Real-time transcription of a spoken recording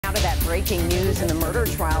breaking news in the murder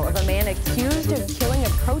trial of a man accused of killing a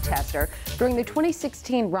protester during the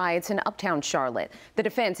 2016 riots in uptown Charlotte. The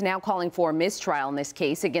defense now calling for a mistrial in this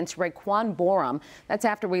case against Rayquan Borum. That's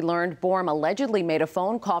after we learned Borum allegedly made a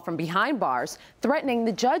phone call from behind bars threatening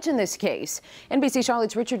the judge in this case. NBC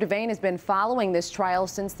Charlotte's Richard Devane has been following this trial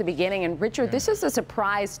since the beginning. And Richard, this is a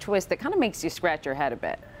surprise twist that kind of makes you scratch your head a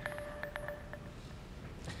bit.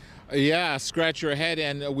 Yeah, scratch your head.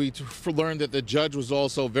 And we learned that the judge was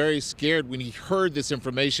also very scared when he heard this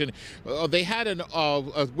information. They had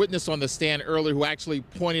a witness on the stand earlier who actually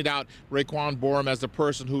pointed out Rayquan Borum as the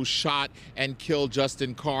person who shot and killed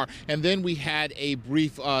Justin Carr. And then we had a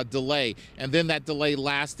brief delay. And then that delay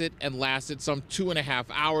lasted some 2.5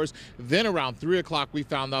 hours. Then around 3 o'clock, we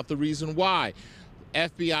found out the reason why.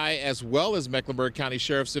 FBI as well as Mecklenburg County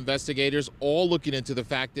Sheriff's investigators all looking into the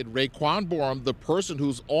fact that Rayquan Borum, the person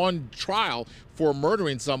who's on trial for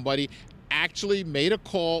murdering somebody, actually made a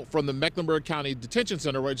call from the Mecklenburg County Detention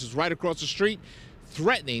Center, which is right across the street,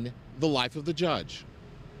 threatening the life of the judge.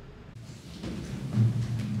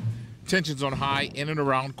 Tensions on high in and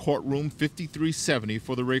around courtroom 5370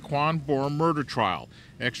 for the Rayquan Borum murder trial.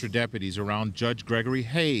 Extra deputies around Judge Gregory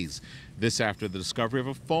Hayes. This after the discovery of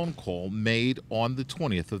a phone call made on the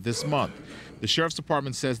 20th of this month. The Sheriff's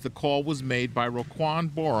Department says the call was made by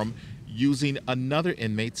Rayquan Borum using another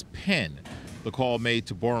inmate's pen. The call made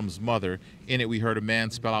to Borum's mother. In it, we heard a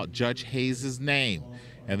man spell out Judge Hayes' name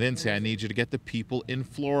and then say, "I need you to get the people in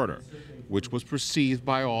Florida," which was perceived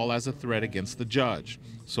by all as a threat against the judge.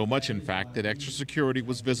 So much, in fact, that extra security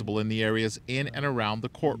was visible in the areas in and around the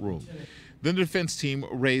courtroom. Then the defense team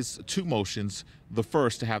raised two motions, the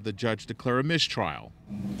first to have the judge declare a mistrial.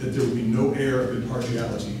 That there would be no air of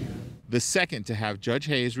impartiality here. The second to have Judge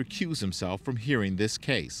Hayes recuse himself from hearing this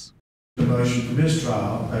case. The motion for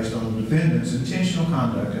mistrial based on the defendant's intentional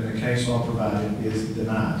conduct in the case law provided is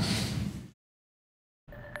denied.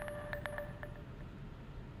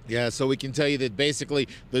 Yeah, so we can tell you that basically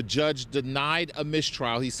the judge denied a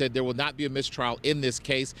mistrial. He said there will not be a mistrial in this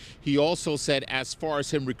case. He also said as far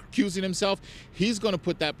as him recusing himself, he's going to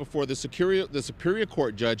put that before the Superior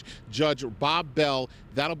Court judge, Judge Bob Bell.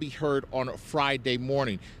 That'll be heard on Friday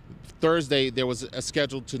morning. Thursday, there was a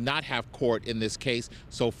schedule to not have court in this case.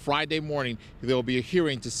 So Friday morning, there will be a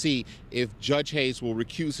hearing to see if Judge Hayes will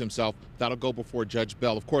recuse himself. That'll go before Judge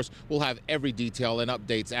Bell. Of course, we'll have every detail and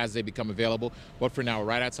updates as they become available. But for now,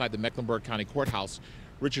 right outside the Mecklenburg County Courthouse,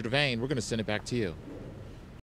 Richard Devane, we're going to send it back to you.